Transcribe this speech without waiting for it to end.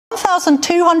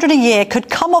$1,200 a year could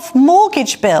come off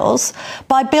mortgage bills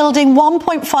by building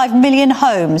 1.5 million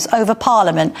homes over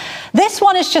Parliament. This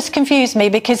one has just confused me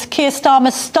because Keir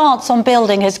Starmer's stance on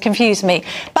building has confused me.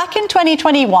 Back in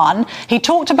 2021, he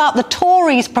talked about the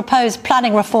Tories' proposed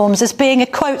planning reforms as being a,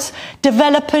 quote,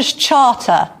 developer's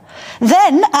charter.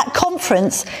 Then, at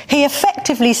conference, he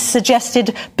effectively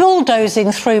suggested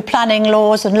bulldozing through planning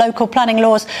laws and local planning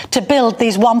laws to build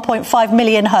these 1.5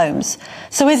 million homes.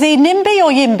 So is he NIMBY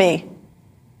or YIMBY?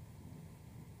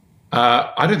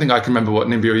 I don't think I can remember what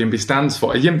NIMBY or YIMBY stands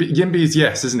for. YIMBY is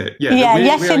yes, isn't it? Yeah,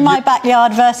 yes in my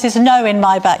backyard versus no in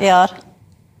my backyard.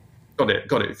 Got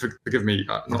it. Forgive me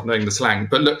not knowing the slang.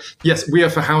 But look, yes, we are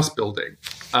for house building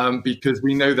because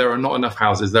we know there are not enough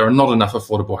houses. There are not enough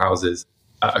affordable houses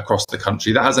across the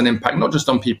country. That has an impact not just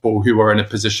on people who are in a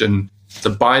position to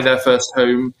buy their first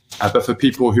home, but for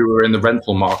people who are in the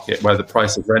rental market where the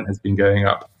price of rent has been going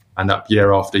up and up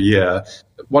year after year.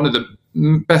 One of the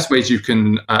best ways you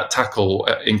can tackle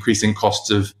increasing costs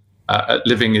of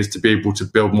living is to be able to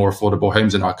build more affordable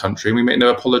homes in our country. And we make no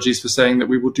apologies for saying that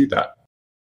we will do that.